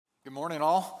Good morning,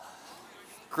 all.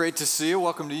 Great to see you.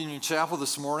 Welcome to Union Chapel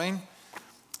this morning.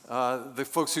 The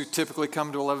folks who typically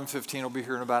come to 11:15 will be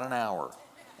here in about an hour,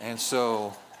 and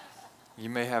so you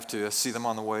may have to see them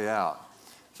on the way out.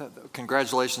 So,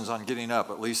 congratulations on getting up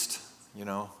at least,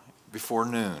 before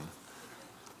noon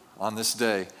on this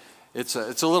day. It's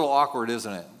a little awkward,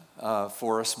 isn't it,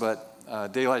 for us?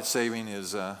 But daylight saving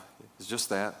is just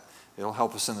that. It'll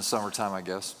help us in the summertime, I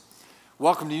guess.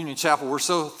 Welcome to Union Chapel. We're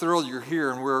so thrilled you're here,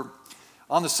 and we're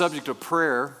on the subject of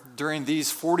prayer during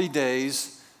these 40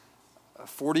 days,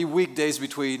 40 weekdays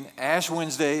between Ash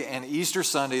Wednesday and Easter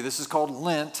Sunday. This is called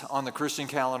Lent on the Christian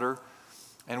calendar,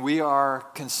 and we are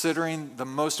considering the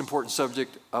most important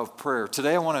subject of prayer.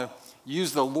 Today I want to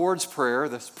use the Lord's Prayer,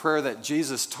 this prayer that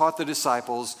Jesus taught the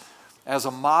disciples, as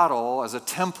a model, as a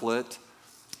template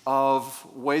of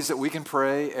ways that we can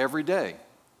pray every day.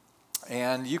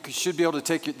 And you should be able to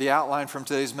take the outline from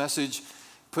today's message,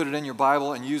 put it in your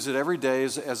Bible, and use it every day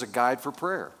as a guide for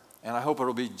prayer. And I hope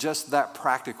it'll be just that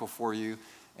practical for you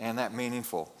and that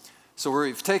meaningful. So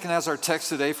we've taken as our text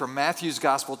today from Matthew's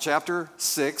Gospel, chapter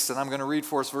 6, and I'm going to read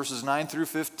for us verses 9 through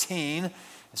 15. And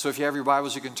so if you have your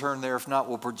Bibles, you can turn there. If not,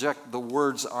 we'll project the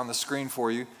words on the screen for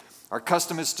you. Our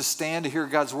custom is to stand to hear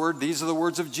God's word. These are the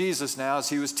words of Jesus now as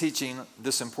he was teaching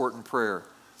this important prayer.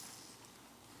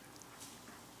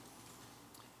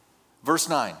 Verse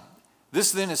 9,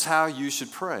 this then is how you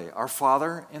should pray. Our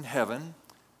Father in heaven,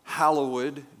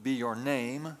 hallowed be your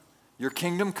name. Your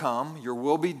kingdom come, your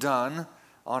will be done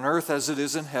on earth as it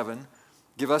is in heaven.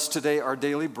 Give us today our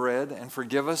daily bread and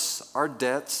forgive us our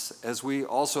debts as we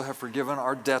also have forgiven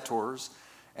our debtors.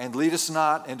 And lead us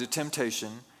not into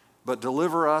temptation, but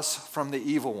deliver us from the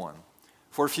evil one.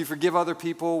 For if you forgive other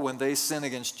people when they sin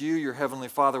against you, your heavenly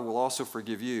Father will also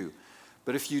forgive you.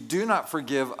 But if you do not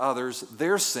forgive others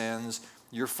their sins,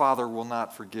 your Father will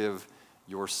not forgive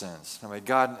your sins. Now may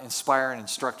God inspire and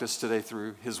instruct us today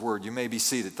through his word. You may be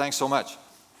seated. Thanks so much.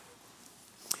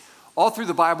 All through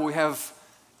the Bible, we have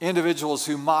individuals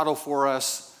who model for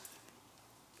us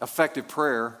effective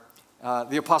prayer.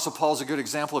 The Apostle Paul is a good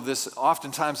example of this.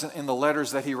 Oftentimes in the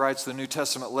letters that he writes, the New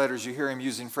Testament letters, you hear him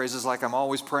using phrases like, I'm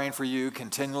always praying for you,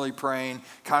 continually praying,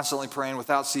 constantly praying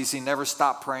without ceasing, never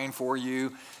stop praying for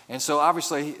you. And so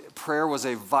obviously prayer was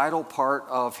a vital part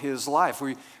of his life.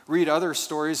 We read other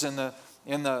stories in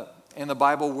the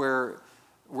Bible where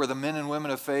the men and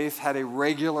women of faith had a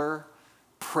regular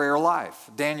prayer life.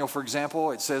 Daniel, for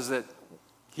example, it says that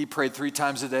he prayed 3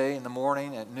 times a day, in the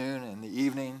morning, at noon, and in the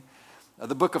evening.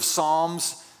 The book of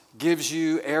Psalms gives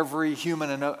you every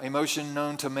human emotion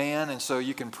known to man, and so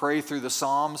you can pray through the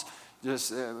Psalms. The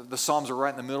Psalms are right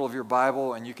in the middle of your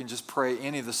Bible, and you can just pray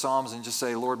any of the Psalms and just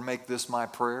say, Lord, make this my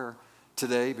prayer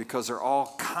today, because they're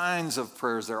all kinds of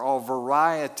prayers. They're all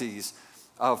varieties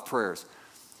of prayers.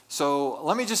 So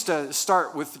let me just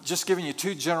start with just giving you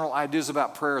 2 general ideas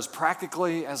about prayer as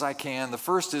practically as I can. The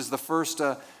first is the first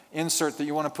insert that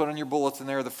you want to put on your bulletin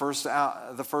there, the first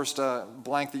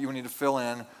blank that you need to fill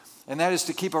in, and that is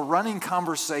to keep a running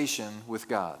conversation with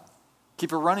God.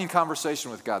 Keep a running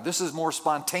conversation with God. This is more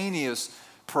spontaneous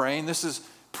praying. This is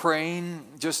praying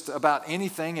just about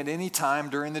anything at any time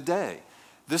during the day.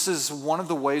 This is one of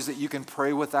the ways that you can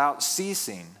pray without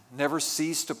ceasing. Never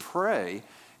cease to pray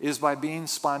is by being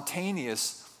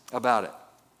spontaneous about it.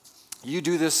 You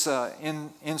do this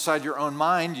inside your own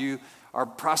mind. You are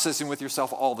processing with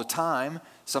yourself all the time.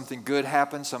 Something good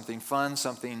happens, something fun,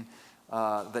 something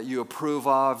that you approve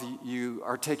of. You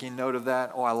are taking note of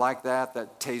that. Oh, I like that.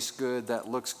 That tastes good. That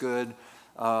looks good.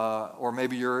 Or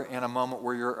maybe you're in a moment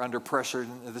where you're under pressure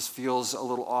and this feels a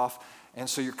little off. And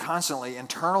so you're constantly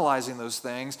internalizing those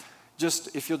things.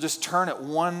 If you'll just turn it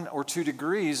 1 or 2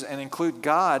 degrees and include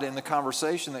God in the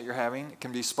conversation that you're having, it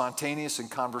can be spontaneous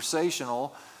and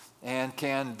conversational and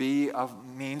can be a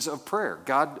means of prayer.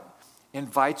 God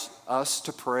invites us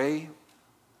to pray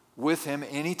with him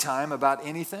anytime about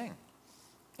anything.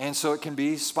 And so it can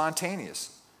be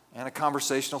spontaneous and a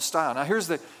conversational style. Now here's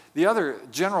the other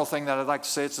general thing that I'd like to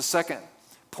say. It's the second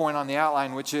point on the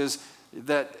outline, which is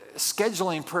that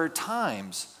scheduling prayer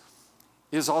times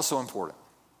is also important.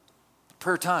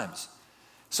 Prayer times.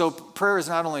 So prayer is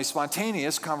not only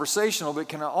spontaneous, conversational, but it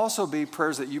can also be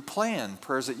prayers that you plan,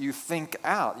 prayers that you think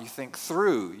out, you think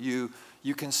through, you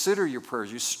consider your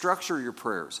prayers, you structure your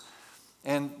prayers.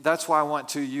 And that's why I want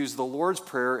to use the Lord's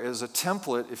Prayer as a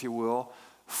template, if you will,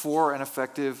 for an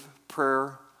effective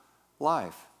prayer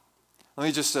life. Let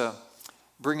me just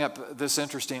bring up this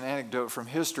interesting anecdote from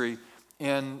history.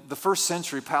 In the first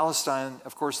century, Palestine,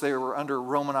 of course, they were under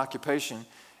Roman occupation.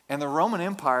 And the Roman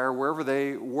Empire, wherever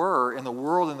they were in the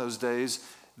world in those days,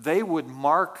 they would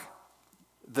mark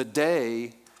the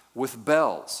day with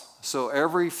bells. So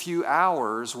every few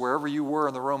hours, wherever you were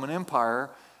in the Roman Empire,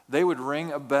 they would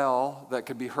ring a bell that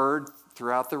could be heard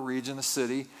throughout the region, the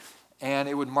city, and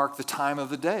it would mark the time of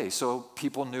the day, so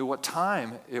people knew what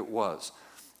time it was.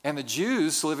 And the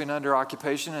Jews living under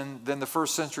occupation, and then the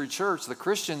first century church, the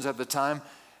Christians at the time,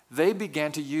 they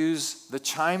began to use the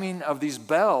chiming of these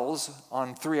bells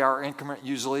on 3-hour increment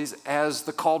usually as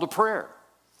the call to prayer.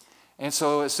 And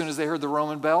so as soon as they heard the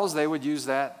Roman bells, they would use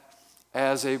that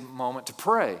as a moment to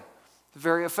pray.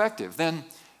 Very effective. Then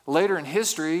later in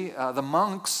history, the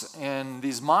monks in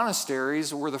these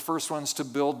monasteries were the first ones to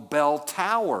build bell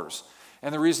towers.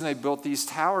 And the reason they built these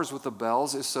towers with the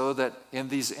bells is so that in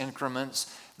these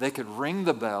increments, they could ring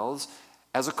the bells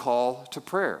as a call to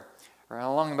prayer.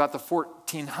 Along about the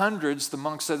 1400s, the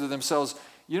monks said to themselves,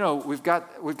 we've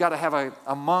got to have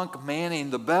a monk manning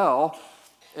the bell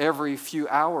every few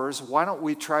hours. Why don't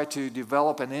we try to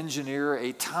develop and engineer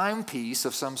a timepiece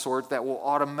of some sort that will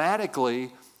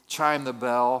automatically chime the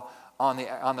bell on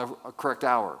the correct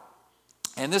hour?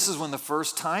 And this is when the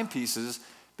first timepieces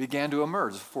began to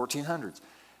emerge, 1400s.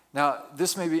 Now,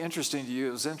 this may be interesting to you.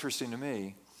 It was interesting to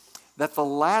me that the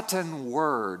Latin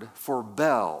word for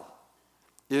bell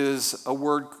is a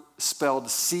word spelled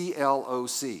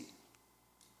C-L-O-C.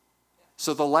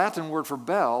 So the Latin word for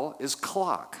bell is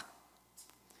clock.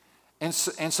 And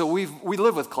so we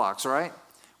live with clocks, right?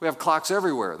 We have clocks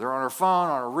everywhere. They're on our phone,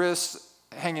 on our wrists,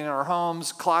 hanging in our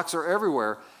homes. Clocks are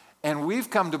everywhere. And we've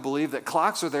come to believe that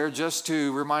clocks are there just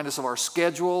to remind us of our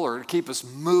schedule or to keep us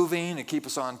moving, to keep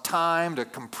us on time, to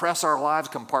compress our lives,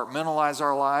 compartmentalize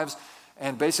our lives,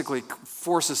 and basically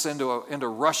force us into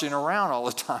rushing around all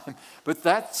the time. But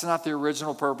that's not the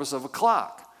original purpose of a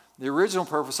clock. The original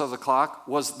purpose of the clock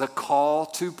was the call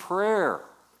to prayer.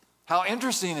 How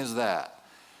interesting is that?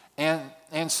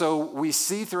 And so we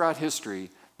see throughout history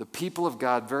the people of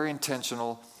God very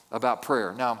intentional about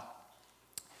prayer. Now,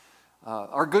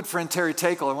 our good friend Terry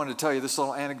Takel, I wanted to tell you this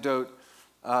little anecdote.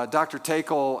 Dr.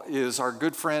 Takel is our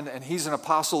good friend, and he's an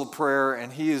apostle of prayer,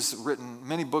 and he has written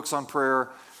many books on prayer.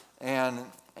 And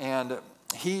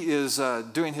he is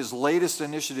doing his latest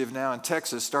initiative now in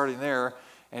Texas, starting there,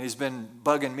 and he's been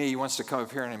bugging me. He wants to come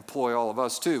up here and employ all of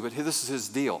us too, but this is his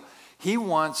deal. He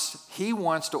wants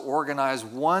to organize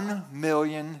 1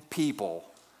 million people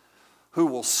who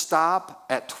will stop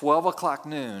at 12 o'clock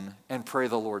noon and pray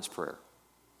the Lord's Prayer.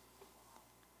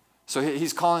 So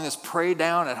he's calling this Pray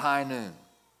Down at High Noon.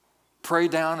 Pray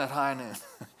Down at High Noon.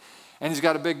 And he's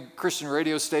got a big Christian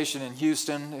radio station in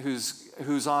Houston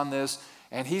who's on this,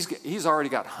 and he's already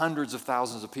got hundreds of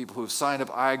thousands of people who have signed up.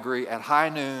 I agree. At high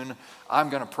noon, I'm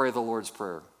going to pray the Lord's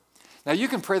Prayer. Now, you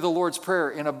can pray the Lord's Prayer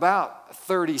in about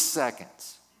 30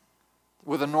 seconds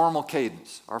with a normal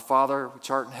cadence. Our Father,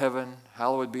 which art in heaven,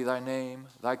 hallowed be thy name,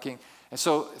 thy king. And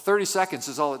so 30 seconds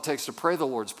is all it takes to pray the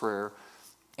Lord's Prayer,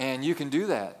 and you can do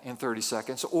that in 30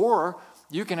 seconds. Or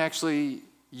you can actually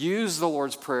use the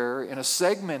Lord's Prayer in a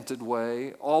segmented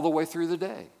way all the way through the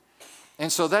day.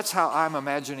 And so that's how I'm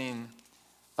imagining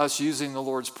us using the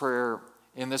Lord's Prayer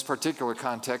in this particular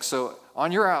context. So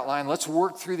on your outline, let's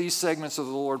work through these segments of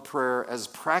the Lord's Prayer as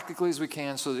practically as we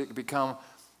can so that it can become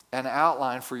an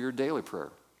outline for your daily prayer.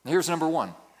 And here's number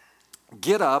 1.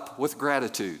 Get up with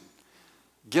gratitude.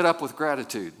 Get up with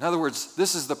gratitude. In other words,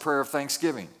 this is the prayer of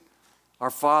thanksgiving. Our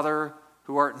Father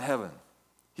who art in heaven.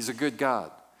 He's a good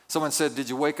God. Someone said, "Did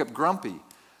you wake up grumpy?"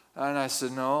 And I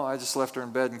said, "No, I just left her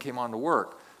in bed and came on to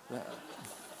work."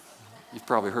 You've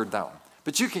probably heard that one.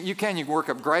 But you can work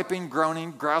up griping,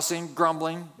 groaning, grousing,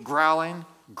 grumbling, growling,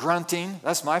 grunting.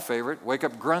 That's my favorite. Wake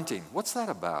up grunting. What's that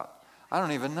about? I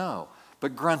don't even know.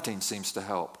 But grunting seems to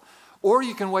help. Or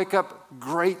you can wake up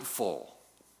grateful,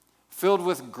 filled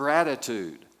with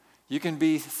gratitude. You can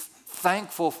be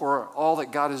thankful for all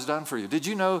that God has done for you. Did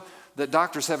you know that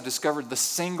doctors have discovered the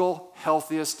single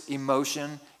healthiest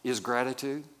emotion is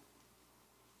gratitude?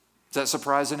 Does that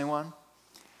surprise anyone?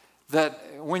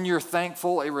 That when you're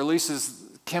thankful, it releases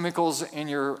chemicals in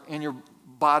your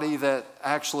body that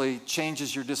actually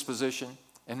changes your disposition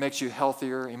and makes you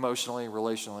healthier emotionally,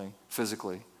 relationally,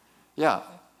 physically. Yeah,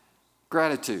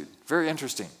 gratitude. Very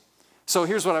interesting. So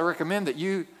here's what I recommend, that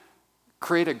you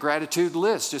create a gratitude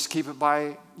list. Just keep it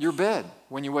by your bed.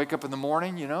 When you wake up in the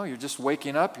morning, you're just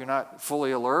waking up. You're not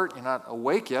fully alert. You're not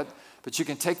awake yet. But you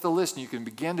can take the list and you can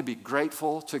begin to be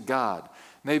grateful to God.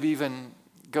 Maybe even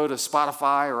go to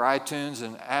Spotify or iTunes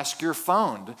and ask your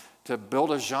phone to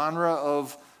build a genre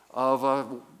of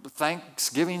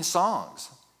thanksgiving songs,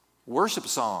 worship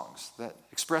songs that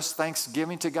express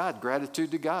thanksgiving to God,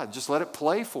 gratitude to God. Just let it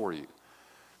play for you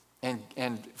and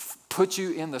put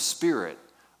you in the spirit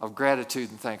of gratitude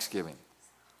and thanksgiving.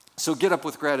 So get up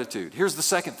with gratitude. Here's the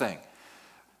second thing.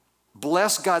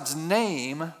 Bless God's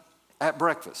name at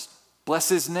breakfast. Bless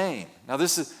his name. Now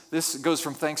this goes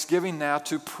from thanksgiving now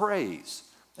to praise.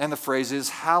 And the phrase is,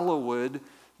 hallowed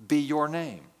be your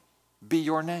name. Be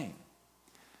your name.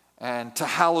 And to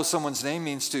hallow someone's name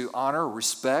means to honor,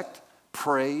 respect,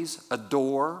 praise,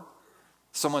 adore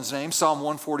someone's name. Psalm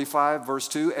 145, verse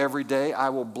 2, every day I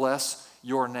will bless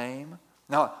your name.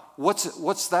 Now,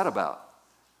 what's that about?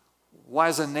 Why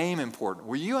is a name important?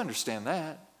 Well, you understand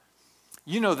that.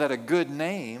 You know that a good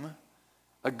name,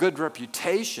 a good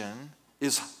reputation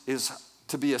is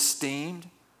to be esteemed.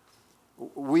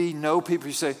 We know people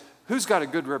who say, who's got a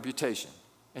good reputation?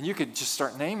 And you could just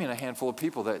start naming a handful of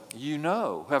people that you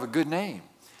know who have a good name.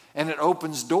 And it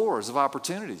opens doors of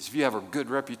opportunities if you have a good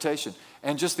reputation.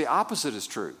 And just the opposite is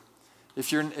true.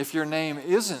 If your name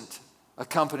isn't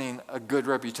accompanying a good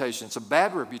reputation, it's a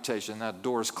bad reputation, that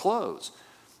doors close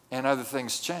and other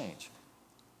things change.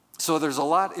 So there's a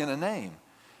lot in a name.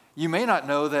 You may not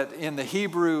know that in the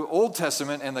Hebrew Old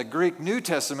Testament and the Greek New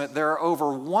Testament, there are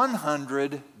over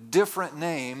 100 different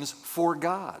names for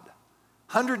God.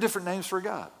 100 different names for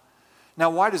God. Now,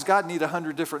 why does God need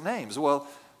 100 different names? Well,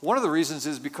 one of the reasons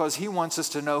is because he wants us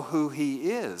to know who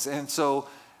he is. And so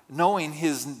knowing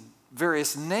his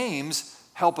various names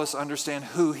help us understand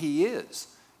who he is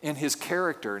in his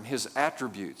character and his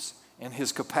attributes and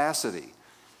his capacity.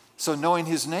 So knowing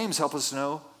his names help us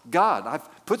know God.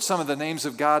 I've put some of the names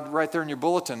of God right there in your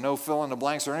bulletin. No fill in the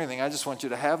blanks or anything. I just want you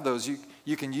to have those.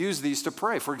 You can use these to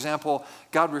pray. For example,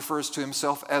 God refers to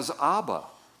himself as Abba.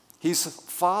 He's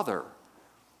Father.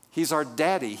 He's our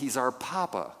daddy. He's our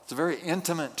papa. It's a very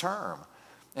intimate term.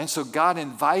 And so God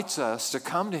invites us to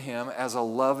come to him as a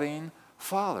loving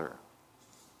Father.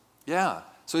 Yeah.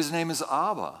 So his name is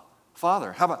Abba,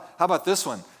 Father. How about this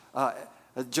one?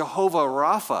 Jehovah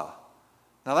Rapha.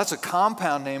 Now that's a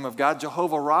compound name of God,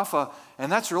 Jehovah Rapha.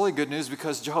 And that's really good news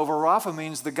because Jehovah Rapha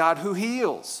means the God who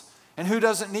heals. And who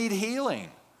doesn't need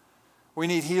healing? We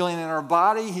need healing in our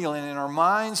body, healing in our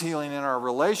minds, healing in our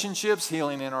relationships,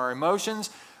 healing in our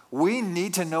emotions. We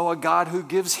need to know a God who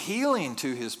gives healing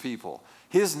to his people.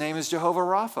 His name is Jehovah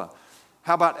Rapha.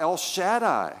 How about El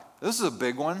Shaddai? This is a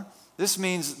big one. This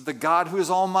means the God who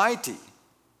is almighty,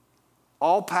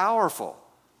 all-powerful.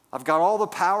 I've got all the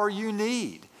power you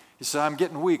need. You say, I'm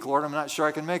getting weak, Lord. I'm not sure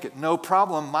I can make it. No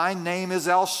problem. My name is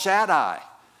El Shaddai.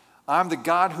 I'm the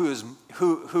God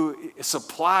who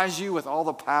supplies you with all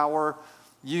the power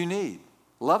you need.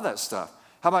 Love that stuff.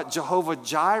 How about Jehovah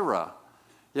Jireh?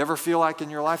 You ever feel like in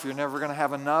your life you're never going to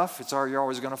have enough? You're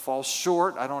always going to fall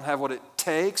short. I don't have what it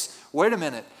takes. Wait a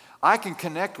minute. I can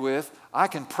connect with, I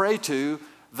can pray to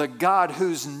the God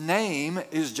whose name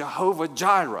is Jehovah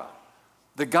Jireh,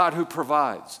 the God who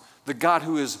provides, the God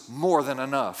who is more than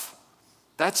enough.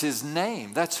 That's his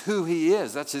name. That's who he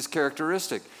is. That's his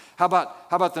characteristic. How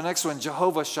about the next one,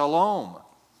 Jehovah Shalom,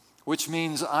 which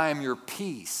means I am your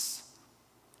peace.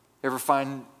 Ever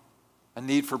find a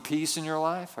need for peace in your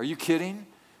life? Are you kidding?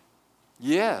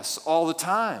 Yes, all the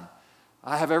time.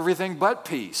 I have everything but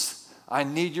peace. I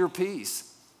need your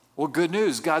peace. Well, good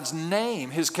news. God's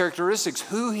name, his characteristics,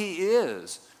 who he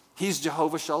is, he's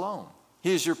Jehovah Shalom.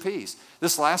 He is your peace.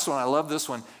 This last one, I love this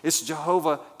one. It's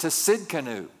Jehovah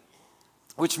Tsidkenu,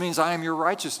 which means I am your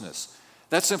righteousness.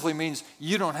 That simply means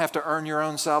you don't have to earn your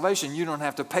own salvation. You don't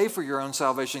have to pay for your own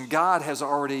salvation. God has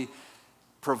already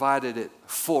provided it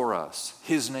for us.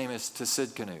 His name is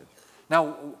Tsidkenu.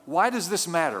 Now, why does this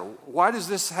matter? Why does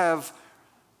this have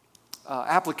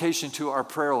application to our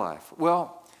prayer life?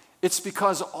 Well, it's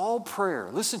because all prayer,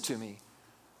 listen to me,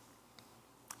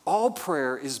 all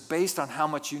prayer is based on how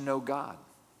much you know God.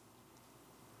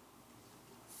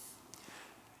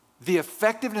 The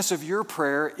effectiveness of your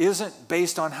prayer isn't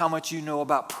based on how much you know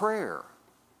about prayer.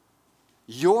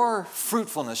 Your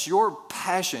fruitfulness, your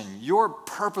passion, your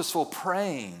purposeful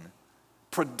praying,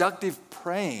 productive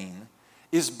praying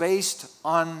is based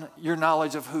on your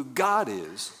knowledge of who God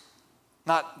is,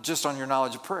 not just on your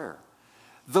knowledge of prayer.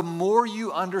 The more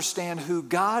you understand who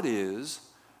God is,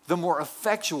 the more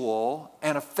effectual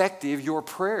and effective your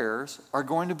prayers are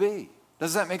going to be.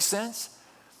 Does that make sense?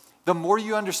 The more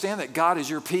you understand that God is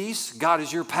your peace, God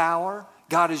is your power,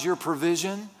 God is your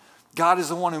provision, God is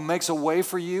the one who makes a way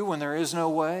for you when there is no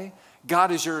way,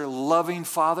 God is your loving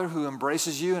Father who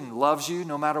embraces you and loves you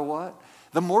no matter what.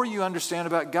 The more you understand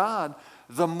about God,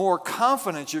 the more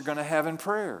confidence you're going to have in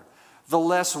prayer. The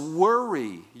less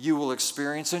worry you will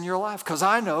experience in your life because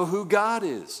I know who God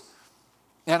is.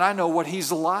 And I know what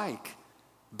he's like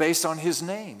based on his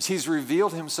names. He's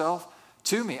revealed himself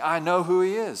to me. I know who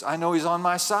he is. I know he's on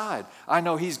my side. I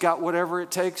know he's got whatever it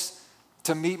takes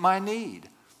to meet my need.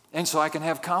 And so I can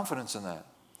have confidence in that.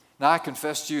 Now, I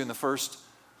confessed to you in the first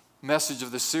message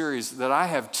of the series that I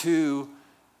have two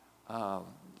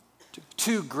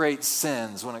great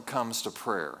sins when it comes to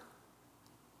prayer,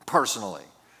 personally.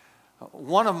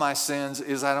 One of my sins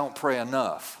is I don't pray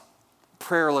enough.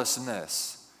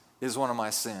 Prayerlessness is one of my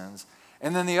sins.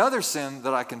 And then the other sin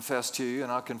that I confess to you,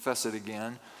 and I'll confess it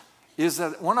again, is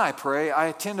that when I pray,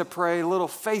 I tend to pray little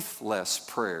faithless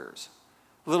prayers,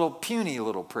 little puny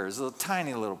little prayers, little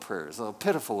tiny little prayers, little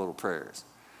pitiful little prayers.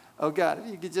 Oh, God,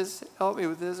 if you could just help me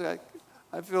with this.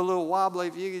 I feel a little wobbly.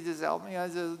 If you could just help me. I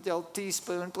just a little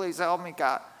teaspoon. Please help me,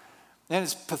 God. And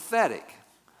it's pathetic.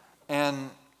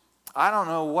 And I don't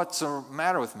know what's the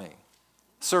matter with me.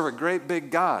 Serve a great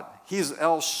big God. He's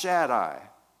El Shaddai.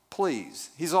 Please.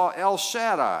 He's all El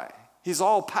Shaddai. He's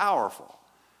all powerful.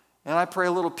 And I pray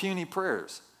little puny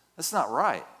prayers. That's not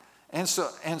right. And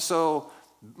so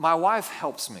my wife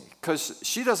helps me because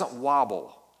she doesn't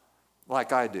wobble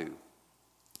like I do.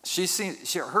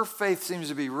 Her faith seems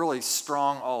to be really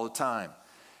strong all the time.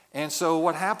 And so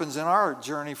what happens in our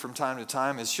journey from time to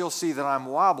time is she'll see that I'm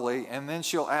wobbly, and then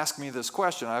she'll ask me this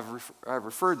question. I've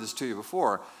referred this to you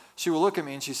before. She will look at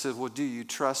me and she says, well, do you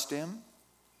trust him?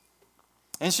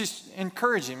 And she's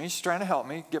encouraging me. She's trying to help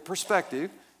me get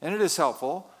perspective, and it is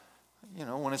helpful,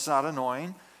 when it's not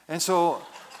annoying. And so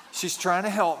she's trying to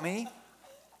help me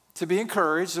to be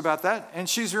encouraged about that. And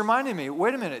she's reminding me,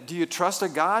 wait a minute, do you trust a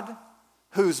God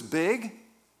who's big,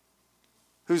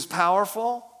 who's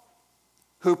powerful,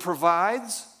 who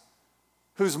provides,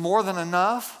 who's more than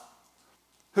enough,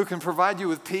 who can provide you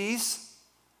with peace,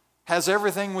 has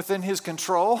everything within his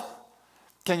control?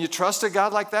 Can you trust a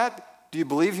God like that? Do you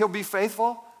believe he'll be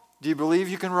faithful? Do you believe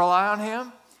you can rely on him?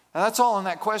 And that's all in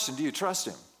that question. Do you trust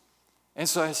him? And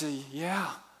so I say, yeah,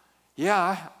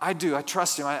 I do. I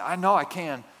trust him. I know I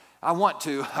can. I want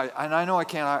to. And I know I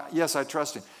can. Yes, I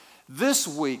trust him. This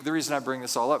week, the reason I bring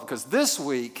this all up, because this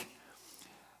week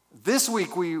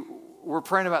we were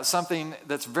praying about something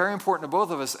that's very important to both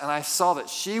of us, and I saw that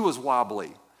she was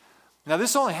wobbly. Now,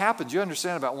 this only happens, you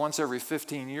understand, about once every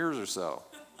 15 years or so.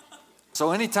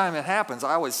 So anytime it happens,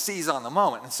 I always seize on the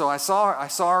moment. And so I saw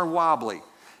her wobbly.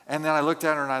 And then I looked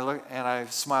at her and I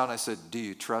smiled and I said, do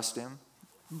you trust him?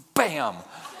 Bam!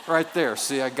 Right there.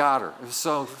 See, I got her. It was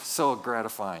so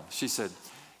gratifying. She said,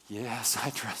 yes, I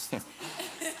trust him.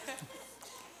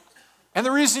 And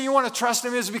the reason you want to trust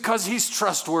him is because he's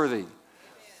trustworthy.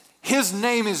 His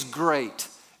name is great,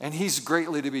 and he's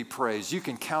greatly to be praised. You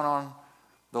can count on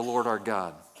the Lord our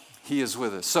God. He is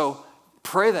with us. So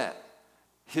pray that,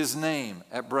 his name,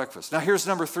 at breakfast. Now here's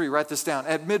number 3. Write this down.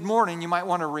 At mid-morning, you might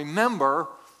want to remember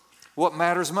what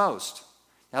matters most.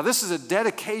 Now this is a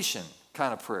dedication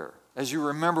kind of prayer as you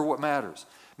remember what matters.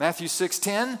 Matthew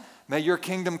 6:10, may your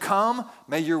kingdom come,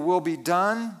 may your will be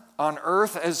done on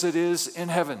earth as it is in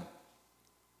heaven.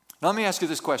 Now, let me ask you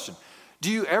this question.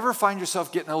 Do you ever find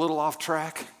yourself getting a little off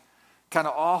track, kind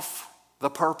of off the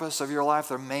purpose of your life,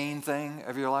 the main thing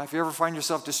of your life? You ever find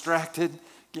yourself distracted?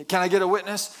 Can I get a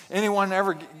witness? Anyone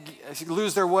ever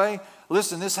lose their way?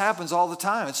 Listen, this happens all the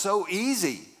time. It's so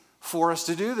easy for us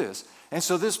to do this. And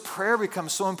so this prayer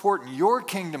becomes so important. Your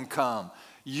kingdom come.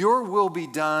 Your will be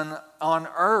done on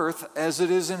earth as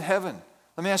it is in heaven.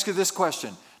 Let me ask you this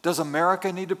question. Does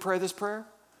America need to pray this prayer?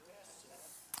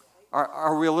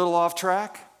 Are we a little off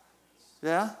track?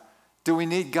 Yeah? Do we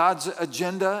need God's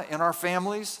agenda in our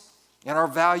families, in our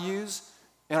values,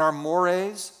 in our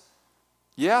mores?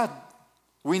 Yeah,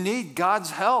 we need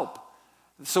God's help.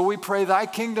 So we pray, thy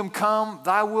kingdom come,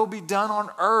 thy will be done on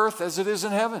earth as it is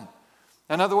in heaven.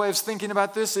 Another way of thinking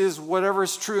about this is whatever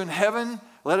is true in heaven,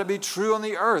 let it be true on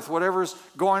the earth. Whatever's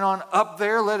going on up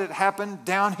there, let it happen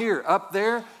down here. Up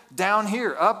there, down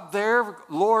here. Up there,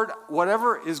 Lord,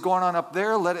 whatever is going on up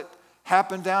there, let it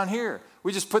happen down here.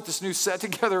 We just put this new set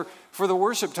together for the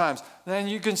worship times. Then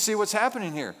you can see what's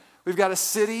happening here. We've got a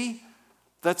city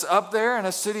that's up there and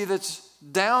a city that's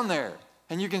down there.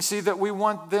 And you can see that we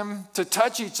want them to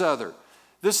touch each other.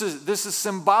 This is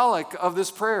symbolic of this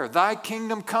prayer. Thy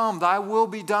kingdom come, thy will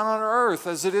be done on earth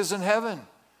as it is in heaven.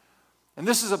 And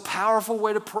this is a powerful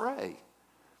way to pray.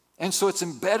 And so it's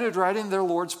embedded right in their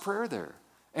Lord's Prayer there.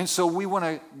 And so we want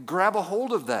to grab a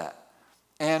hold of that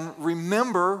and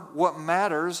remember what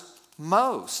matters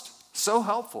most. So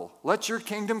helpful. Let your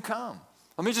kingdom come.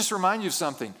 Let me just remind you of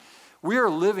something. We are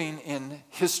living in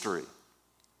history.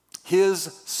 His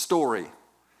story.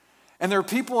 And there are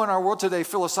people in our world today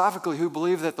philosophically who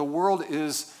believe that the world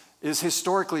is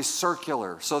historically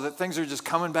circular, so that things are just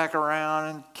coming back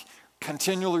around and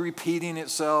continually repeating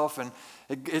itself, and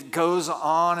it goes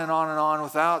on and on and on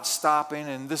without stopping,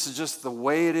 and this is just the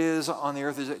way it is on the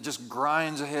earth. It just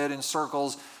grinds ahead in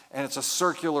circles, and it's a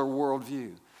circular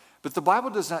worldview. But the Bible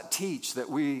does not teach that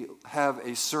we have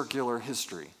a circular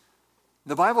history.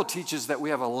 The Bible teaches that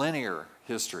we have a linear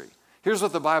history. Here's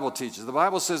what the Bible teaches. The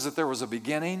Bible says that there was a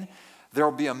beginning, there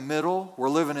will be a middle, we're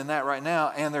living in that right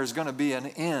now, and there's going to be an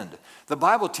end. The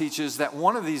Bible teaches that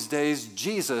one of these days,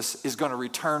 Jesus is going to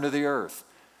return to the earth,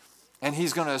 and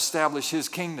he's going to establish his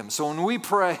kingdom. So when we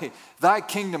pray, thy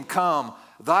kingdom come,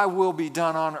 thy will be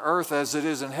done on earth as it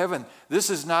is in heaven, this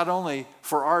is not only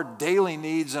for our daily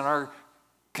needs and our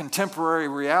contemporary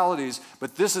realities,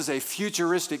 but this is a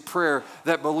futuristic prayer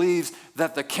that believes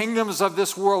that the kingdoms of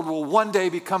this world will one day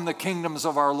become the kingdoms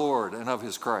of our Lord and of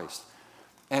his Christ.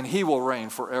 And he will reign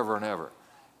forever and ever.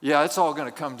 Yeah, it's all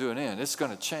going to come to an end. It's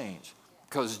going to change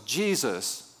because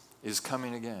Jesus is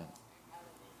coming again.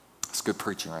 It's good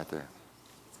preaching right there.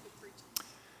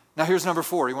 Now here's number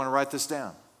 4. You want to write this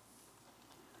down.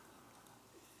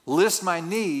 List my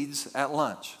needs at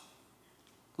lunch.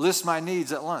 List my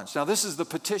needs at lunch. Now this is the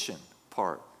petition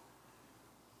part.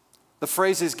 The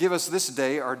phrase is, give us this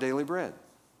day our daily bread.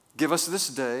 Give us this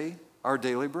day our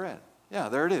daily bread. Yeah,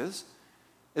 there it is.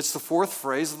 It's the 4th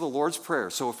phrase of the Lord's Prayer.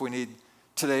 So if we need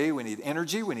today, we need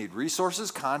energy, we need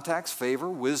resources, contacts, favor,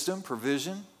 wisdom,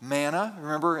 provision, manna.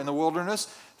 Remember in the wilderness,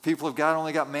 the people of God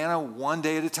only got manna one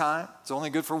day at a time. It's only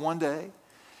good for one day.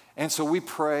 And so we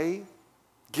pray,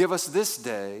 give us this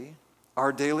day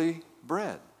our daily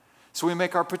bread. So we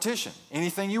make our petition.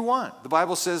 Anything you want. The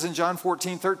Bible says in John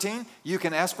 14:13, you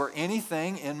can ask for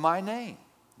anything in my name,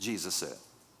 Jesus said.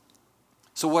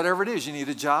 So whatever it is, you need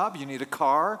a job, you need a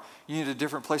car, you need a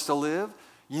different place to live,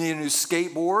 you need a new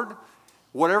skateboard,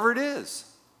 whatever it is,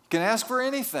 you can ask for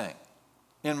anything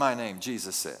in my name,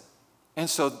 Jesus said. And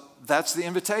so that's the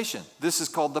invitation. This is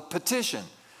called the petition.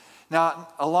 Now,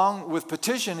 along with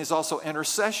petition is also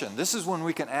intercession. This is when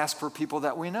we can ask for people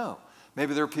that we know.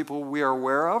 Maybe there are people we are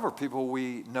aware of or people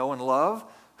we know and love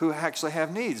who actually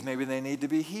have needs. Maybe they need to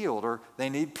be healed or they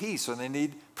need peace or they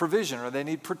need provision or they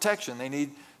need protection. They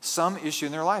need some issue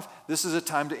in their life. This is a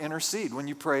time to intercede. When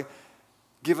you pray,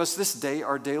 give us this day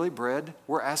our daily bread,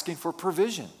 we're asking for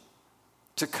provision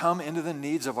to come into the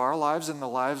needs of our lives and the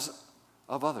lives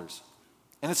of others.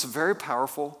 And it's a very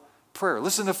powerful prayer.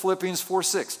 Listen to Philippians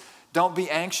 4:6. Don't be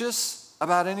anxious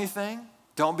about anything.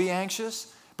 Don't be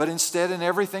anxious, but instead in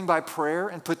everything by prayer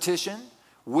and petition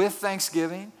with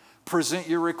thanksgiving, present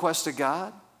your request to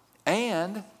God,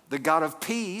 and the God of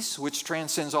peace, which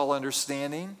transcends all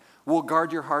understanding, will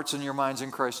guard your hearts and your minds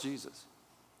in Christ Jesus.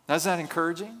 Now, isn't that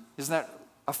encouraging? Isn't that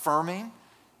affirming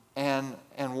and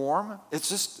warm? It's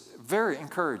just very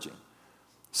encouraging.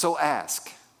 So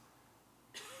ask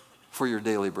for your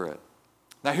daily bread.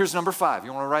 Now here's number 5.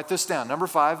 You want to write this down. Number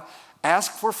 5,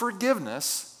 ask for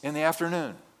forgiveness in the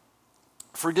afternoon.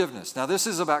 Forgiveness. Now this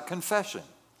is about confession.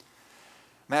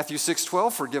 Matthew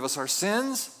 6:12, forgive us our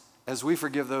sins as we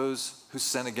forgive those who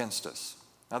sin against us.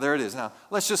 Now there it is. Now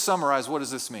let's just summarize. What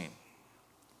does this mean?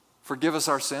 Forgive us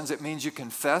our sins. It means you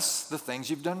confess the things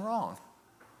you've done wrong.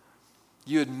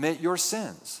 You admit your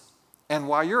sins. And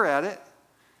while you're at it,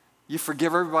 you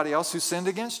forgive everybody else who sinned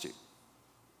against you.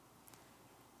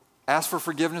 Ask for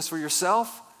forgiveness for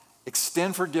yourself.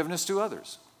 Extend forgiveness to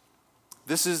others.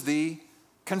 This is the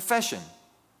confession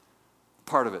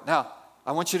part of it. Now,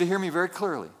 I want you to hear me very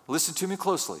clearly. Listen to me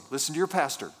closely. Listen to your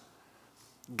pastor.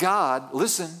 God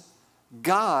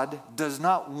does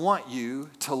not want you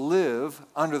to live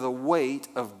under the weight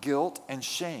of guilt and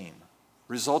shame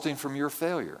resulting from your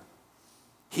failure.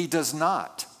 He does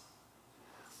not.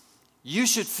 You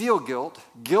should feel guilt.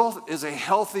 Guilt is a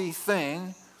healthy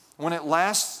thing when it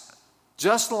lasts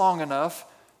just long enough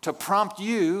to prompt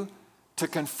you to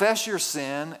confess your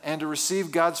sin and to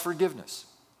receive God's forgiveness.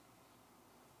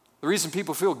 The reason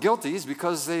people feel guilty is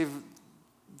because they've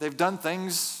done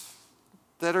things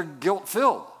that are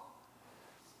guilt-filled.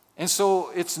 And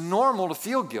so it's normal to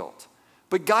feel guilt.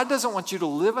 But God doesn't want you to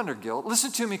live under guilt.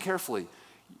 Listen to me carefully.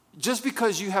 Just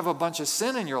because you have a bunch of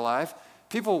sin in your life,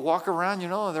 people walk around,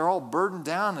 they're all burdened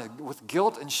down with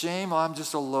guilt and shame. Oh, I'm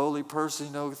just a lowly person,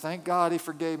 thank God he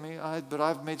forgave me, but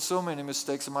I've made so many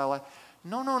mistakes in my life.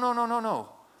 No.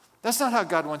 That's not how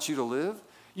God wants you to live.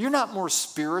 You're not more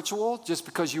spiritual just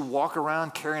because you walk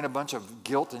around carrying a bunch of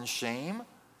guilt and shame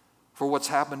for what's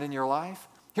happened in your life.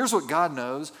 Here's what God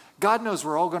knows. God knows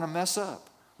we're all going to mess up.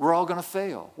 We're all going to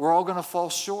fail. We're all going to fall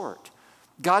short.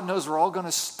 God knows we're all going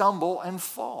to stumble and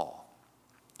fall.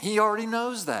 He already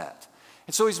knows that.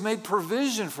 And so he's made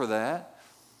provision for that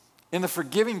in the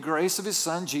forgiving grace of his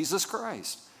Son, Jesus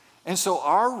Christ. And so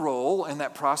our role in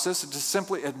that process is to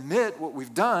simply admit what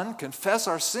we've done, confess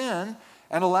our sin,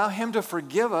 and allow him to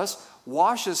forgive us,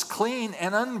 wash us clean,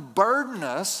 and unburden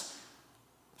us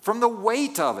from the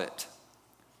weight of it,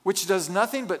 which does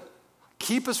nothing but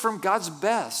keep us from God's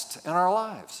best in our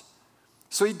lives.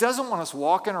 So he doesn't want us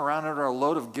walking around under a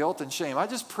load of guilt and shame. I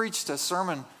just preached a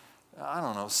sermon,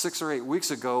 6 or 8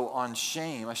 weeks ago on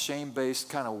shame, a shame-based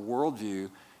kind of worldview.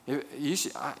 You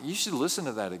should listen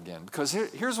to that again, because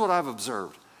here's what I've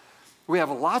observed. We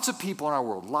have lots of people in our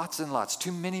world, lots and lots,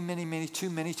 too many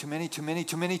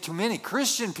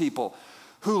Christian people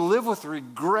who live with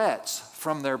regrets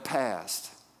from their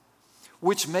past,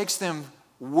 which makes them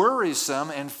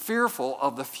worrisome and fearful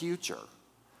of the future.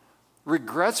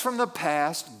 Regrets from the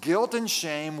past, guilt and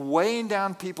shame weighing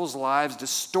down people's lives,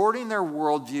 distorting their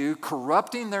worldview,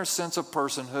 corrupting their sense of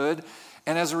personhood,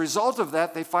 and as a result of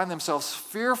that, they find themselves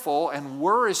fearful and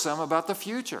worrisome about the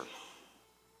future.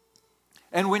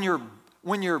 And when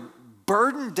you're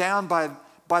burdened down by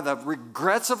the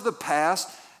regrets of the past,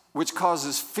 which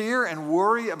causes fear and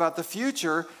worry about the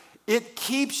future, it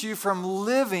keeps you from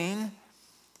living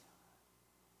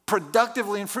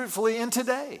productively and fruitfully in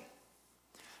today.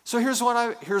 So here's what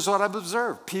I've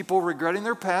observed. People regretting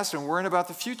their past and worrying about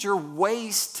the future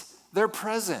waste their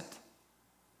present.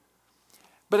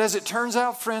 But as it turns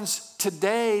out, friends,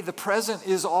 today the present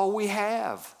is all we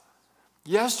have.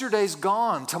 Yesterday's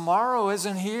gone. Tomorrow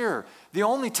isn't here. The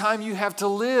only time you have to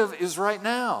live is right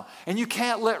now. And you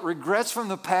can't let regrets from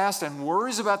the past and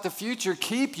worries about the future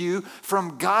keep you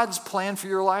from God's plan for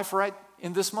your life right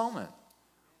in this moment.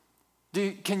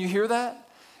 Can you hear that?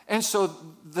 And so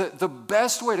the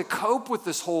best way to cope with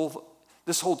this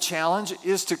whole challenge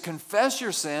is to confess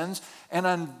your sins and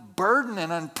unburden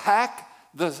and unpack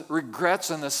the regrets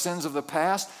and the sins of the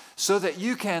past so that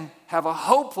you can have a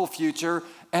hopeful future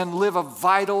and live a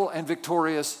vital and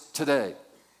victorious today.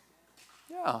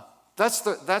 Yeah, that's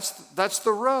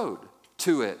the road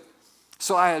to it.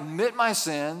 So I admit my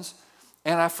sins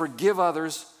and I forgive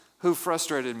others who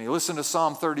frustrated me. Listen to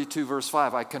Psalm 32, verse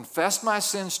 5. I confessed my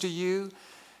sins to you,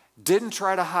 didn't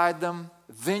try to hide them,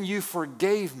 then you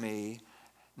forgave me.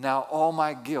 Now all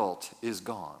my guilt is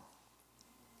gone.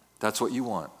 That's what you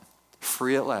want.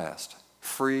 Free at last.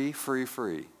 Free, free,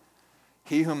 free.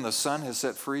 He whom the Son has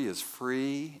set free is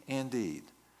free indeed.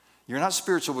 You're not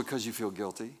spiritual because you feel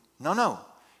guilty. No.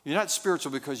 You're not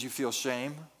spiritual because you feel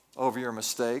shame over your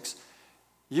mistakes.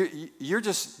 You're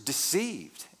just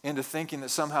deceived into thinking that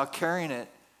somehow carrying it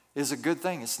is a good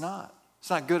thing. It's not. It's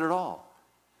not good at all.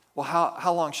 Well,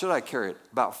 how long should I carry it?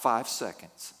 About 5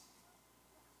 seconds.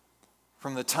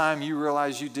 From the time you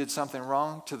realize you did something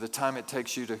wrong to the time it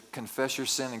takes you to confess your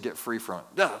sin and get free from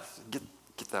it.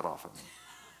 Get that off of me.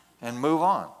 And move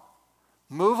on.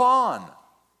 Move on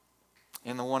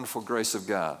in the wonderful grace of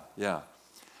God. Yeah.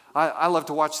 I love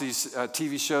to watch these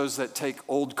TV shows that take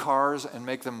old cars and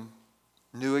make them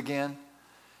new again.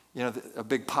 You know, a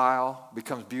big pile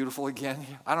becomes beautiful again.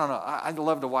 I don't know. I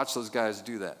love to watch those guys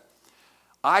do that.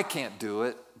 I can't do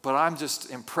it, but I'm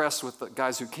just impressed with the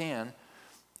guys who can.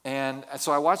 And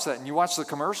so I watch that. And you watch the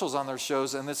commercials on their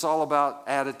shows, and it's all about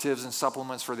additives and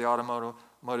supplements for the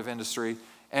automotive industry.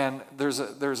 And there's an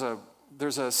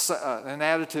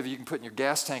additive you can put in your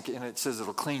gas tank, and it says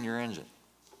it'll clean your engine.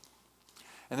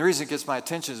 And the reason it gets my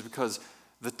attention is because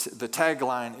the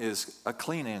tagline is, a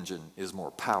clean engine is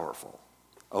more powerful.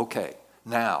 Okay,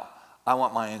 now I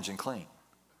want my engine clean.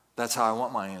 That's how I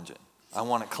want my engine. I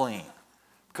want it clean.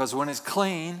 Because when it's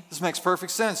clean, this makes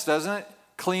perfect sense, doesn't it?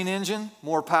 Clean engine,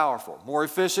 more powerful. More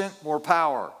efficient, more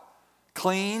power.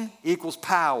 Clean equals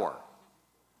power.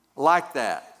 Like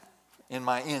that in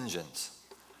my engines.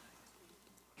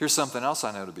 Here's something else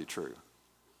I know to be true.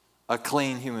 A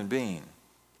clean human being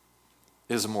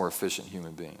is a more efficient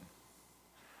human being.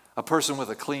 A person with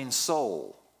a clean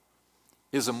soul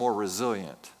is a more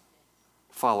resilient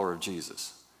follower of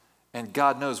Jesus. And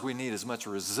God knows we need as much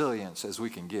resilience as we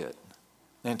can get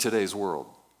in today's world.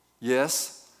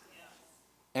 Yes?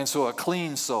 And so a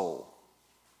clean soul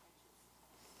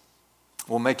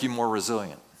will make you more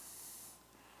resilient.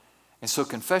 And so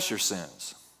confess your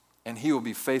sins, and he will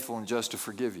be faithful and just to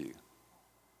forgive you.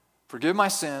 Forgive my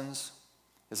sins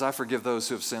as I forgive those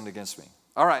who have sinned against me.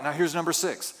 All right, now here's number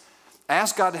 6.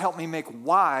 Ask God to help me make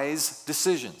wise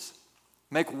decisions.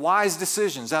 Make wise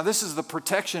decisions. Now this is the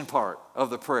protection part of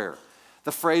the prayer.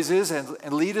 The phrase is,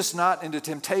 and lead us not into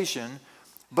temptation,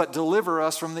 but deliver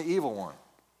us from the evil one.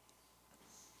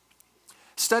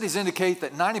 Studies indicate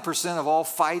that 90% of all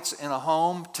fights in a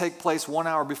home take place 1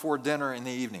 hour before dinner in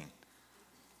the evening.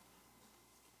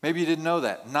 Maybe you didn't know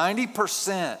that.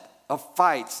 90% of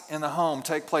fights in the home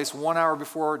take place 1 hour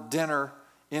before dinner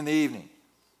in the evening.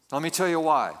 Let me tell you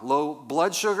why. Low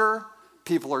blood sugar,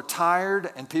 people are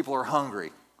tired, and people are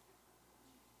hungry.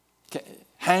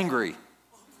 Hangry.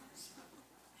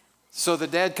 So the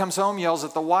dad comes home, yells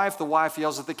at the wife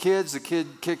yells at the kid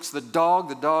kicks the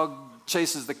dog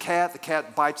chases the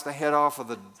cat bites the head off of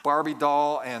the Barbie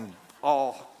doll, and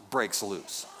all breaks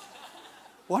loose.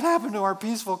 What happened to our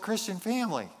peaceful Christian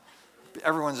family?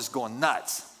 Everyone's just going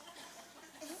nuts.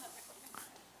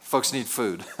 Folks need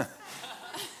food.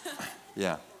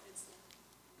 Yeah.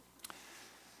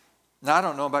 Now, I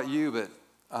don't know about you, but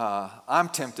I'm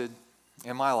tempted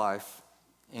in my life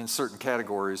in certain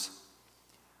categories.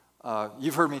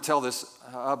 You've heard me tell this.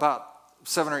 About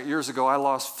 7 or 8 years ago, I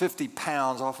lost 50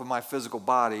 pounds off of my physical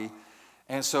body.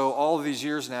 And so all of these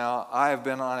years now, I have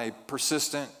been on a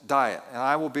persistent diet. And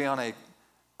I will be on a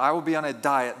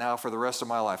diet now for the rest of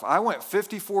my life. I went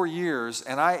 54 years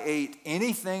and I ate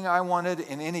anything I wanted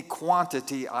in any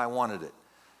quantity I wanted it.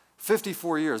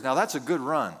 54 years. Now that's a good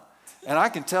run. And I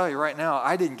can tell you right now,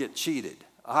 I didn't get cheated.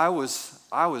 I was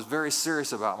very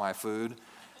serious about my food,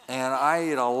 and I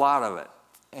ate a lot of it.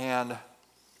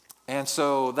 And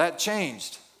so that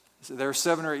changed. There were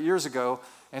 7 or 8 years ago,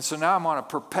 and so now I'm on a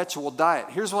perpetual diet.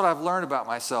 Here's what I've learned about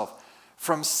myself.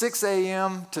 From 6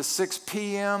 a.m. to 6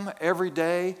 p.m. every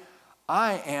day,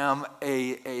 I am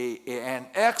an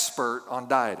expert on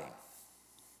dieting.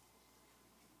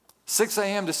 6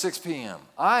 a.m. to 6 p.m.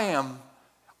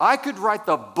 I could write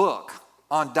the book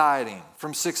on dieting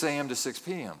from 6 a.m. to 6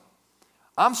 p.m.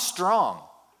 I'm strong.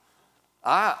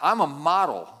 I'm a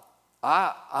model.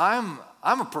 I'm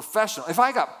a professional. If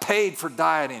I got paid for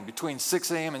dieting between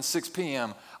 6 a.m. and 6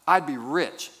 p.m., I'd be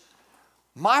rich.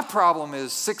 My problem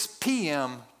is 6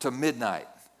 p.m. to midnight.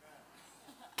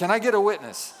 Can I get a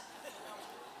witness?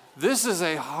 This is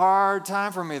a hard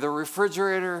time for me. The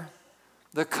refrigerator,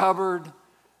 the cupboard,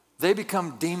 they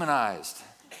become demonized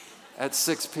at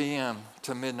 6 p.m.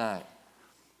 to midnight.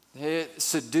 It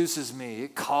seduces me.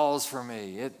 It calls for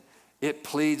me. It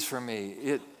pleads for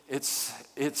me. It's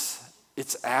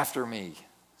after me.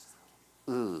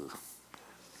 Ugh.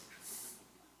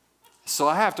 So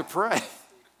I have to pray.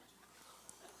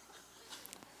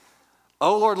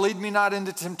 Oh Lord, lead me not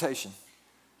into temptation.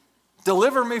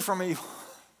 Deliver me from evil.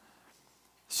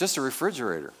 It's just a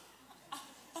refrigerator,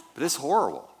 but it's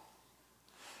horrible.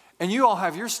 And you all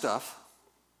have your stuff.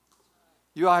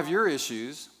 You all have your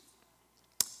issues.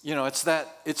 You know, it's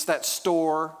that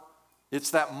store,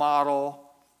 it's that model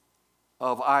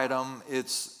of item,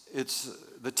 it's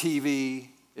the TV,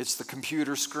 it's the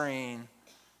computer screen.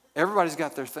 Everybody's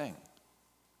got their thing.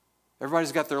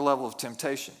 Everybody's got their level of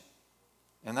temptation.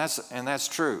 And that's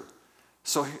true.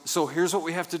 So here's what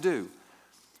we have to do.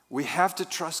 We have to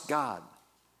trust God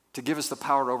to give us the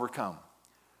power to overcome.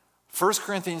 1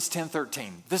 Corinthians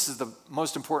 10:13. This is the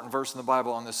most important verse in the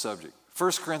Bible on this subject.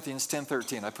 1 Corinthians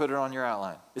 10:13. I put it on your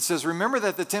outline. It says, remember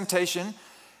that the temptations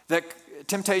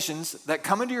that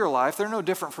come into your life, they're no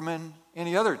different from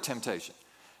any other temptation.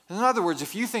 In other words,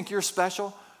 if you think you're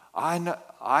special, I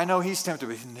know he's tempted,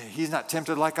 but he's not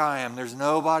tempted like I am. There's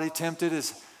nobody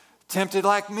tempted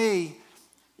like me.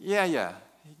 Yeah.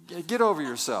 Get over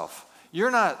yourself.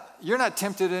 You're not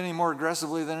tempted any more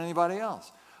aggressively than anybody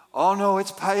else. Oh no,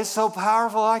 it's so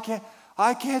powerful. I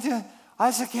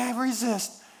just can't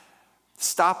resist.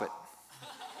 Stop it.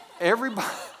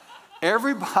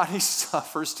 Everybody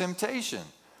suffers temptation,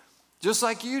 just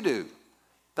like you do.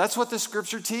 That's what the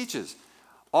scripture teaches.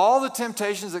 All the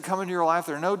temptations that come into your life,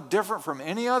 they're no different from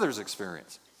any other's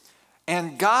experience.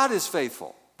 And God is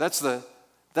faithful. That's the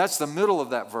middle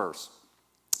of that verse.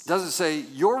 It doesn't say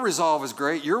your resolve is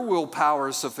great, your willpower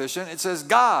is sufficient. It says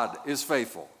God is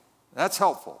faithful. That's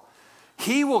helpful.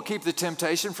 He will keep the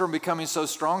temptation from becoming so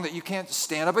strong that you can't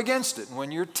stand up against it. And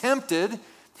when you're tempted,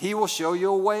 he will show you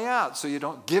a way out so you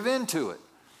don't give in to it.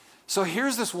 So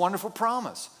here's this wonderful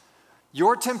promise.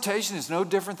 Your temptation is no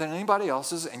different than anybody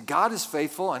else's, and God is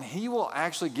faithful, and he will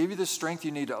actually give you the strength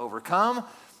you need to overcome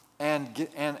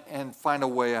and find a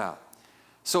way out.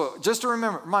 So just a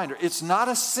reminder, it's not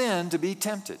a sin to be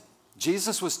tempted.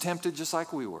 Jesus was tempted just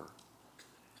like we were.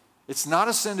 It's not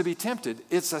a sin to be tempted.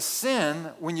 It's a sin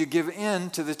when you give in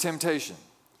to the temptation.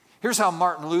 Here's how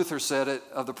Martin Luther said it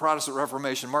of the Protestant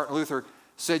Reformation. Martin Luther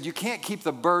said, you can't keep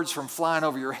the birds from flying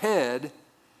over your head,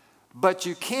 but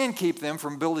you can keep them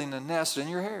from building a nest in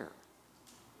your hair.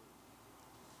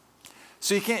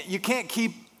 So you can't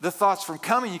keep the thoughts from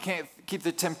coming. You can't keep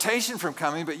the temptation from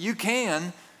coming, but you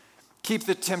can keep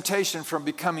the temptation from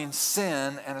becoming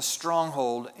sin and a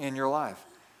stronghold in your life.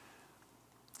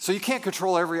 So you can't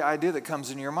control every idea that comes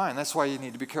into your mind. That's why you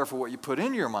need to be careful what you put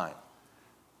into your mind.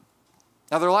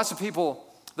 Now, there are lots of people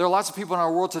in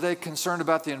our world today concerned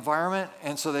about the environment,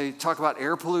 and so they talk about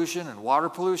air pollution and water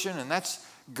pollution, and that's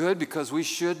good because we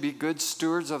should be good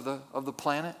stewards of the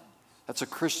planet. That's a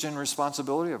Christian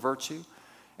responsibility, a virtue.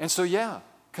 And so, yeah,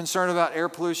 concerned about air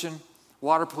pollution,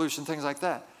 water pollution, things like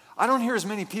that. I don't hear as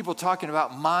many people talking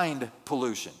about mind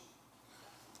pollution.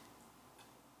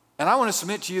 And I want to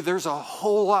submit to you, there's a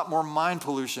whole lot more mind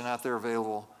pollution out there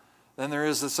available than there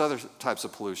is this other types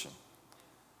of pollution.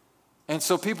 And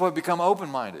so people have become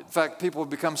open-minded. In fact, people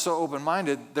have become so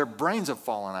open-minded, their brains have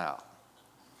fallen out.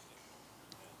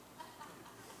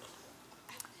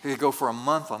 You could go for a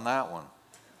month on that one.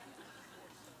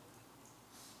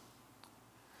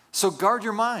 So guard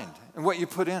your mind and what you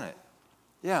put in it.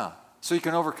 Yeah, so you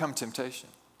can overcome temptation.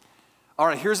 All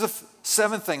right, here's the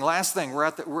seventh thing, last thing.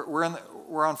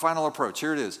 We're on final approach.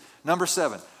 Here it is. Number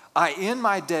 7. I end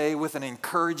my day with an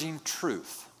encouraging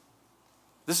truth.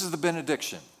 This is the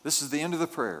benediction. This is the end of the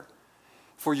prayer.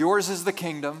 For yours is the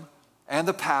kingdom and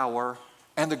the power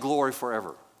and the glory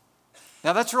forever.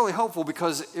 Now that's really hopeful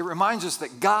because it reminds us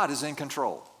that God is in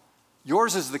control.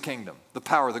 Yours is the kingdom, the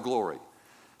power, the glory.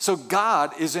 So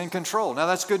God is in control. Now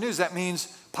that's good news. That means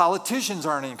politicians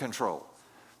aren't in control.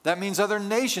 That means other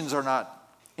nations are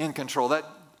not in control. That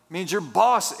means your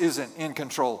boss isn't in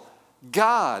control.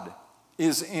 God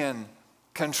is in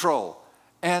control.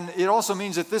 And it also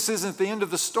means that this isn't the end of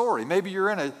the story. Maybe you're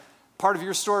in a part of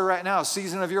your story right now, a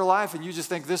season of your life, and you just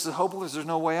think this is hopeless, there's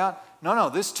no way out. No,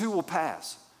 this too will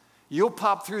pass. You'll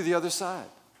pop through the other side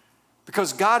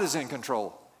because God is in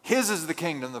control. His is the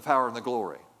kingdom, the power, and the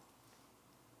glory.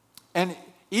 And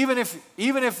even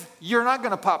if you're not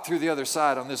going to pop through the other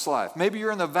side on this life, maybe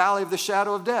you're in the valley of the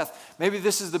shadow of death. Maybe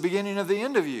this is the beginning of the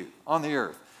end of you on the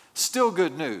earth. Still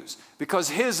good news because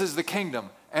His is the kingdom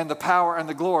and the power and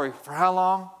the glory for how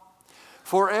long?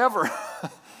 Forever.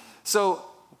 So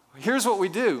here's what we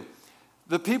do.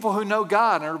 The people who know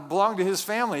God and belong to His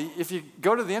family, if you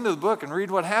go to the end of the book and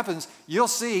read what happens, you'll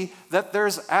see that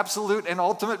there's absolute and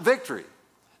ultimate victory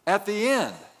at the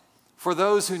end for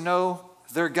those who know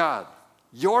their God.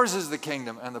 Yours is the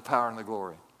kingdom and the power and the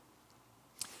glory.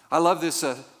 I love this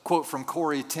quote from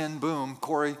Corrie ten Boom.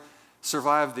 Corrie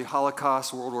survived the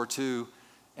Holocaust, World War II,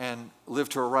 and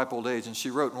lived to a ripe old age. And she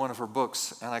wrote in one of her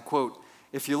books, and I quote,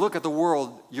 "If you look at the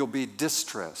world, you'll be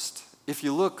distressed. If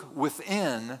you look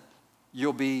within,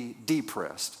 you'll be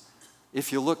depressed.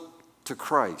 If you look to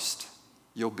Christ,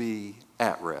 you'll be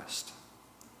at rest."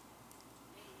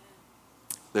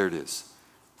 There it is.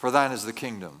 For thine is the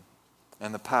kingdom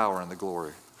and the power and the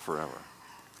glory forever.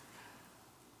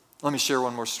 Let me share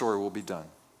one more story, we'll be done.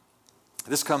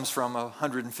 This comes from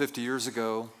 150 years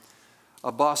ago.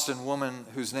 A Boston woman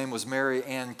whose name was Mary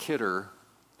Ann Kidder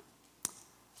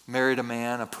married a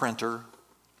man, a printer.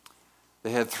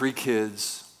 They had 3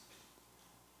 kids.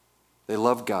 They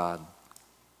loved God.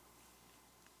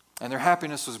 And their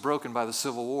happiness was broken by the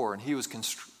Civil War, and he was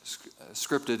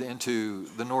conscripted into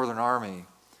the Northern Army.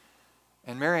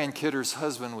 And Mary Ann Kidder's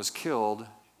husband was killed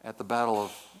at the Battle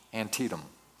of Antietam.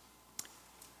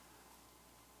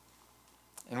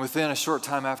 And within a short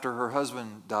time after her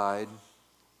husband died,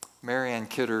 Mary Ann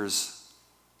Kidder's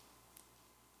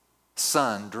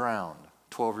son drowned,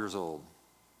 12 years old.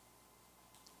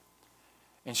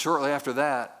 And shortly after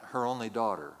that, her only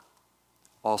daughter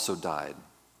also died.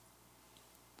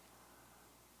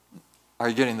 Are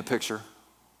you getting the picture?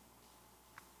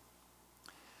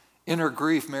 In her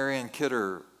grief, Mary Ann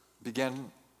Kidder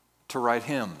began to write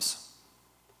hymns,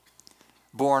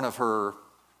 born of her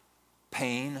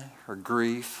pain, her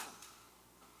grief,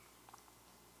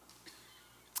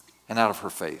 and out of her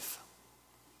faith.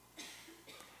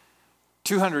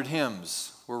 200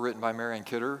 hymns were written by Mary Ann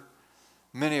Kidder,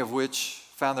 many of which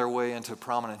found their way into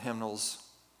prominent hymnals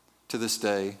to this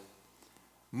day.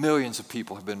 Millions of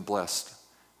people have been blessed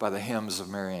by the hymns of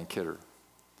Mary Ann Kidder.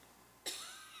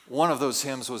 One of those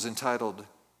hymns was entitled,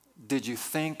 "Did You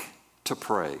Think to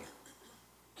Pray?"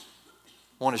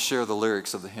 I want to share the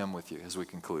lyrics of the hymn with you as we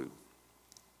conclude.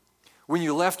 When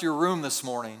you left your room this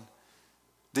morning,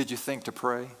 did you think to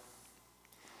pray?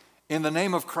 In the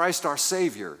name of Christ our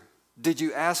Savior, did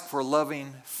you ask for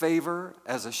loving favor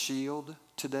as a shield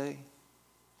today?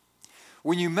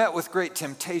 When you met with great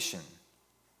temptation,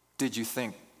 did you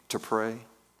think to pray?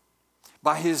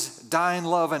 By His dying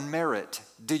love and merit,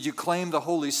 did you claim the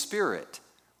Holy Spirit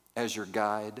as your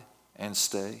guide and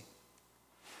stay?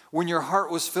 When your heart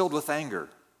was filled with anger,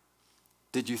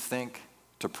 did you think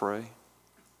to pray?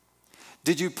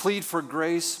 Did you plead for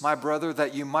grace, my brother,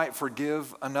 that you might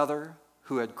forgive another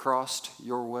who had crossed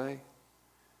your way?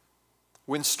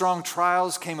 When strong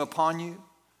trials came upon you,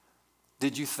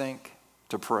 did you think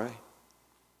to pray?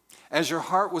 As your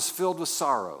heart was filled with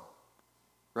sorrow,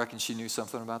 reckon she knew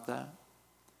something about that?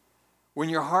 When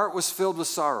your heart was filled with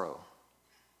sorrow,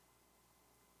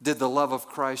 did the love of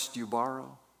Christ you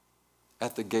borrow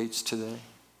at the gates today?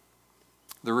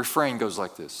 The refrain goes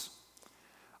like this: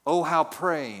 "Oh, how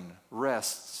praying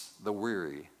rests the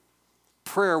weary.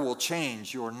 Prayer will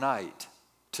change your night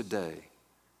today.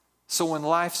 So when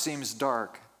life seems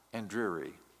dark and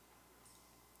dreary,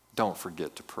 don't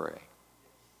forget to pray."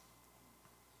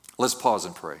 Let's pause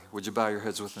and pray. Would you bow your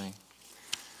heads with me?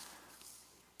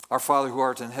 Our Father who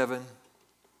art in heaven,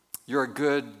 you're a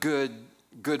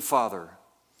good Father.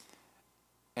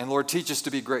 And Lord, teach us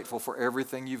to be grateful for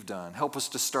everything you've done. Help us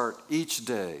to start each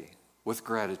day with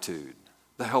gratitude,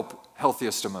 the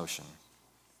healthiest emotion.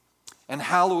 And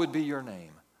hallowed be your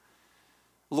name.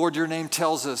 Lord, your name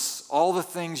tells us all the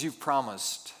things you've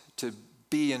promised to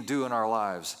be and do in our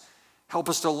lives. Help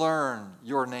us to learn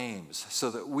your names so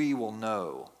that we will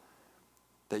know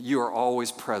that you are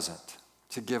always present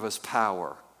to give us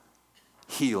power,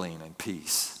 healing, and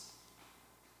peace.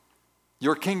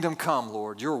 Your kingdom come,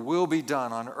 Lord. Your will be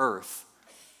done on earth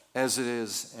as it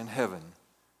is in heaven.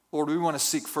 Lord, we want to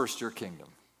seek first your kingdom.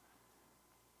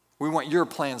 We want your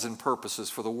plans and purposes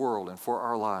for the world and for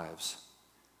our lives.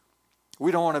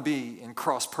 We don't want to be in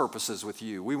cross purposes with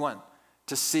you. We want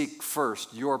to seek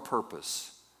first your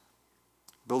purpose,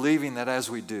 believing that as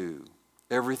we do,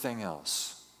 everything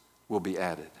else will be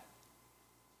added.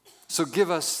 So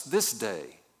give us this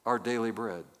day our daily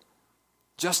bread,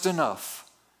 just enough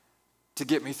to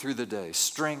get me through the day,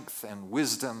 strength and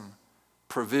wisdom,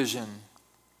 provision.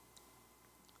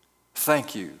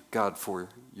 Thank you, God, for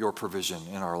your provision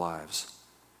in our lives.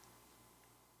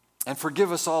 And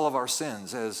forgive us all of our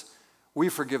sins as we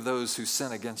forgive those who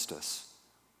sin against us.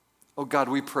 Oh God,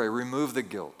 we pray, remove the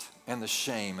guilt and the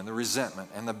shame and the resentment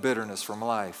and the bitterness from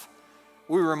life.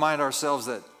 We remind ourselves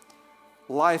that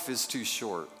life is too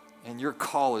short and your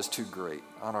call is too great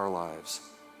on our lives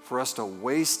for us to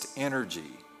waste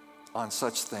energy on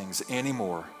such things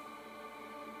anymore.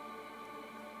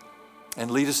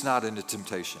 And lead us not into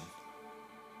temptation,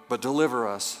 but deliver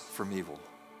us from evil.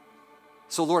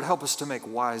 So Lord, help us to make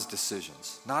wise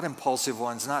decisions, not impulsive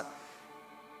ones, not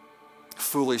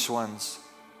foolish ones.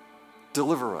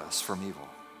 Deliver us from evil.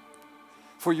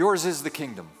 For yours is the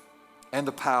kingdom and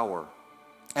the power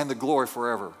and the glory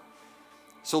forever.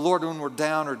 So Lord, when we're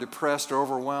down or depressed or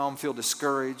overwhelmed, feel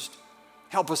discouraged,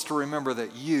 help us to remember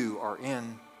that you are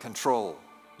in control.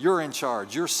 You're in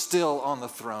charge. You're still on the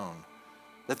throne.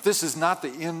 That this is not the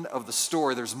end of the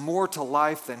story. There's more to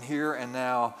life than here and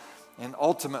now. And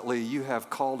ultimately, you have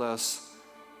called us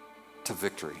to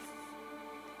victory.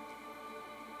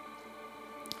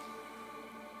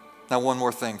 Now, one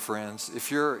more thing, friends.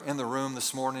 If you're in the room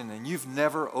this morning and you've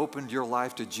never opened your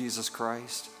life to Jesus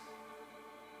Christ,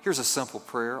 here's a simple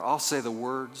prayer. I'll say the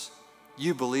words.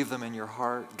 You believe them in your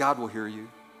heart. God will hear you.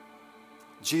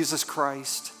 Jesus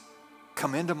Christ,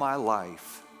 come into my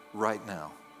life right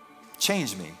now.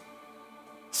 Change me.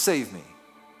 Save me.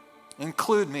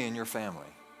 Include me in your family.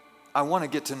 I want to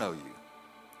get to know you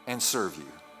and serve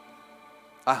you.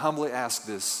 I humbly ask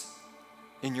this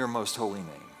in your most holy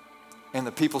name. And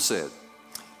the people said,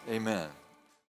 amen.